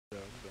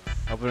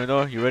Open the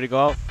door. You ready to go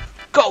out?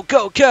 Go,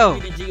 go, go!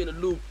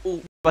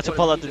 About to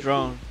pull out the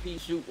drone.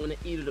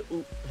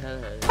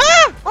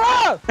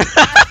 Ah!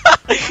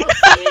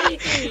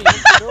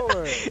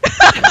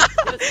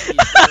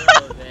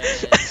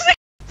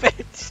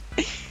 Bitch.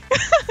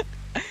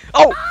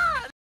 Oh!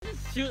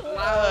 Shoot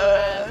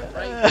loud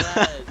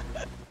right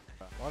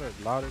Water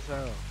loud as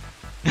hell.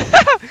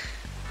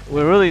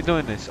 We're really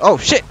doing this. Oh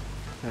shit!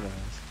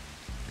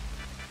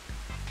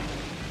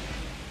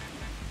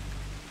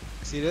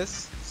 See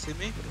this? See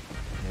me?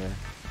 Yeah.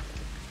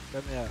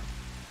 Let me out.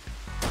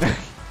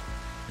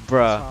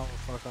 Bruh. That's why I'm gonna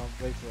fuck on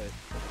Bigfoot.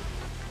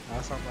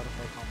 That's why I'm about to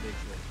fuck on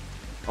Bigfoot.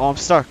 Oh, I'm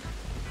stuck.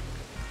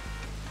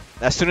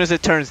 As soon as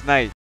it turns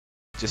night,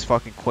 just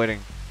fucking quitting.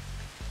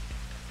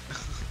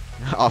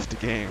 Off the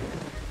game.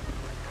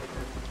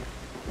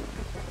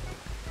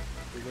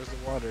 Here goes the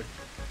water.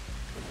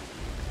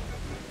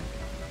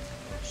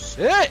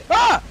 Shit!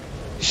 Ah!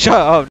 Shut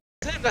up.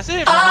 That's him! That's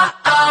him!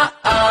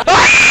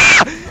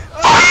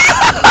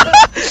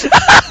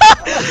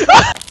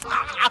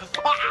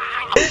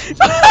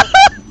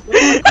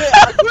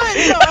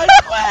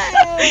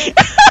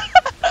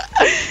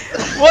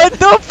 What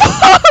the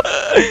fuck?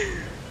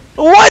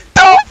 What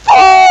the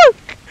fuck?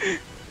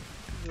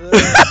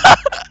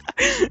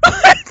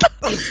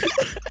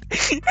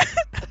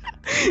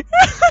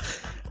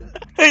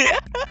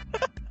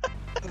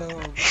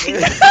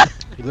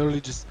 He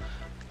literally just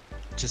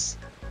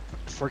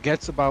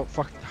forgets about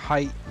fucking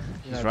height.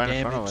 He's right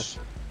in front of us.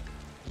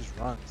 Just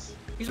runs.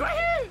 He's right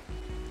here!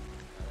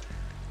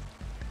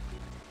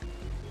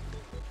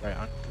 Right,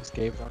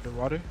 escaped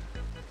underwater.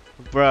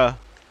 Bruh.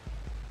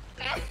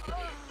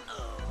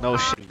 No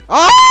shit.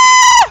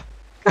 Ah!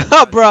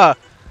 Bruh.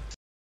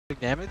 Big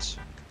damage?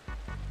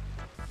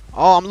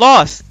 Oh, I'm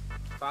lost.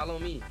 Follow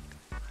me.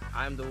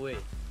 I'm the way.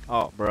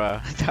 Oh,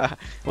 bruh.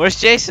 Where's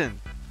Jason?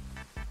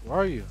 Where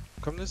are you?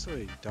 Come this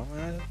way,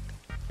 dumbass.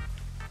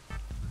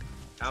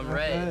 I'm Not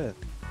red.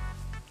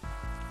 bad.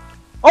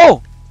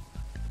 Oh!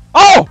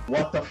 Oh!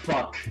 What the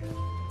fuck?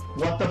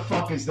 What the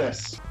fuck is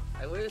this?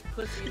 Like, where's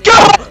pussy?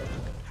 Go!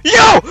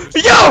 Yo!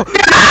 Yo!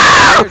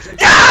 No!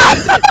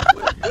 No!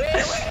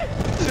 Where?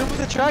 Shoot him with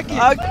the tracking!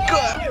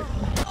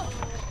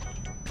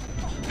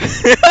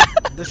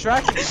 The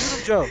tracking! Shoot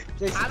him, Joe!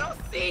 Jason. I don't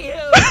see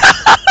him!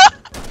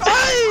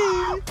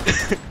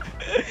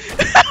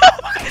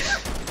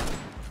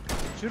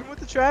 Shoot him with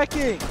the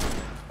tracking!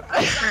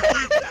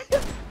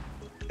 Shoot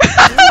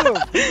him!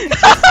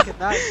 Jason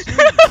cannot shoot!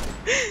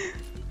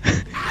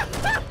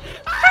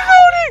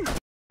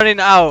 Running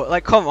out.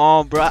 Like, come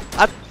on, bro.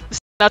 It's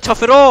not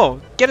tough at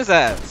all. Get his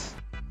ass.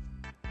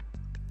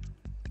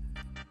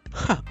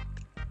 Look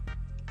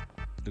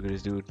at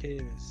this dude. Can't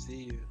even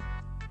see you.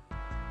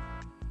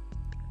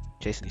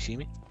 Jason, you see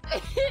me?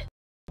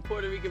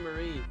 Puerto Rican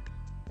Marine.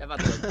 That about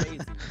to go crazy.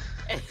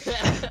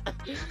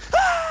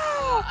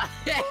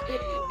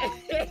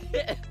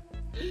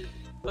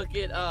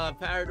 Fucking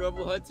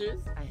paranormal hunters.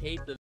 I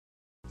hate them.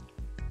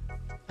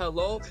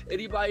 Hello?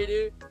 Anybody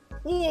there?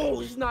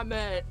 Whoa, she's not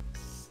mad.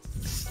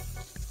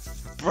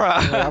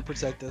 Bruh. Yeah, I'll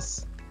protect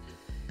us.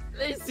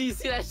 See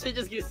that shit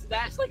just get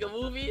snatched like a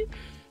movie?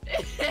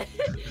 You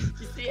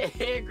see a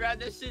hand grab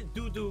that shit?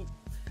 Doo-doo.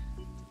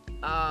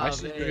 Oh,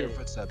 Actually, you hear man.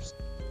 footsteps.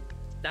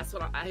 That's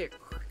what I hear.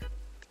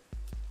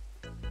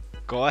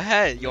 Go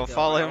ahead. You'll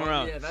follow him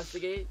around. Yeah,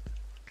 investigate.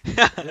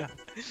 Yeah.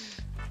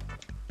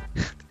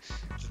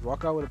 Just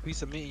walk out with a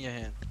piece of meat in your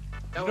hand.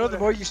 You know, the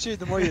more you shoot,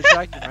 the more you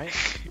attract him, right?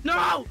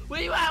 No!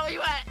 Where you at? Where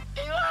you at?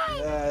 Where you at?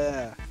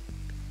 Yeah.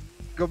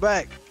 Go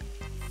back.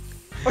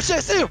 Oh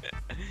shit, see him!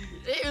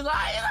 You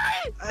lying.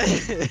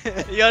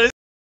 Yo, this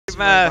is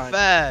mad Mind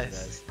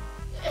fast.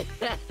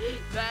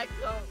 Back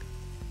up.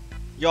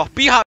 Yo,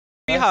 B-hop.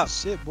 That's B-hop. the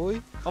shit,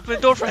 boy. Open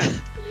the door for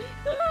him.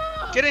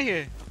 Get in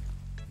here.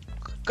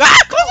 Ah,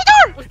 close the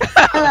door!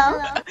 Hello.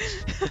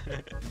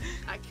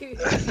 I can't hear you.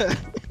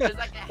 There's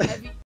like a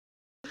heavy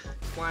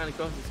flying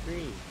across the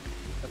screen.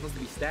 That's supposed to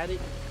be static.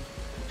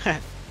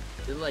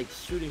 They're like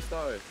shooting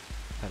stars.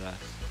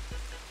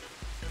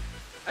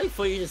 I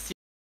thought you just see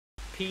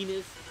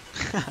penis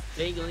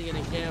dangling in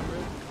the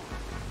camera,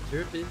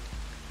 dripping.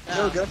 Yo,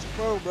 got your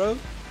phone, bro.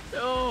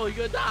 No, you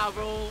gonna die,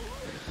 bro.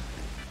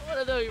 I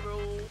wanna know you, bro.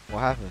 What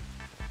happened?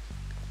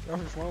 Got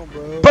your phone,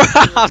 bro. Bro,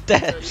 I'm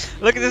dead.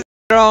 Look at this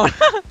drone.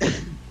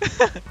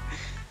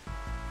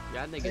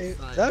 Y'all niggas Hey,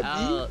 signed that me?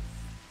 out.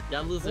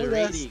 Y'all losing Oh,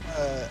 that's, ratings.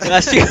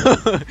 That's you.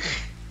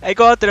 Hey,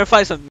 go out there and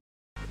fight some.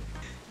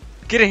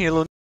 Get in here,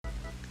 little.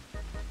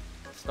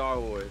 Star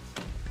Wars.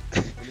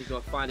 We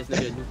gonna find this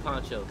nigga a new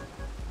poncho.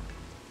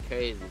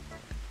 Crazy.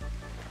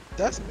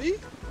 That's me?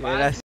 Why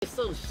Yeah, is he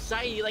so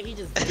shiny like he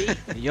just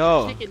baked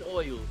Yo, chicken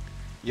oil?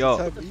 yo,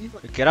 That's me?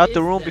 get out the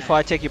is room that? before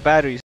I take your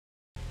batteries.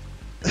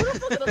 Who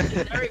the fuck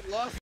is Eric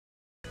Lost?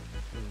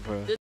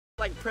 Bro.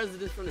 Like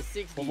presidents from the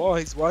 60s. Come on,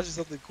 he's watching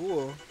something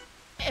cool.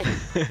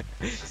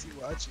 What's he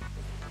watching?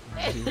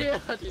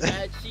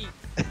 Bad cheeks.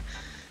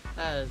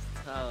 That's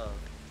tough.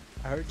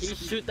 I heard Can you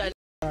speak. shoot that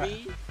at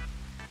me?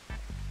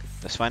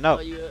 Let's find out.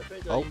 Oh, you,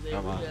 first of Oh, all, you say,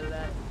 come "Who on. did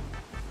that?"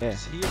 Yeah.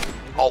 Is he?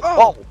 Oh,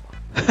 Oh! oh.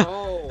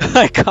 Oh,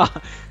 my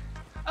god.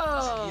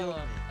 Oh,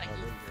 like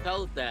you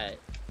felt that.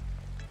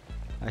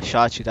 I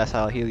shot you, that's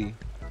how I'll heal you.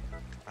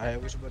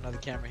 Alright, we should put another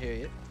camera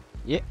here,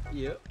 yeah?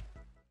 Yep.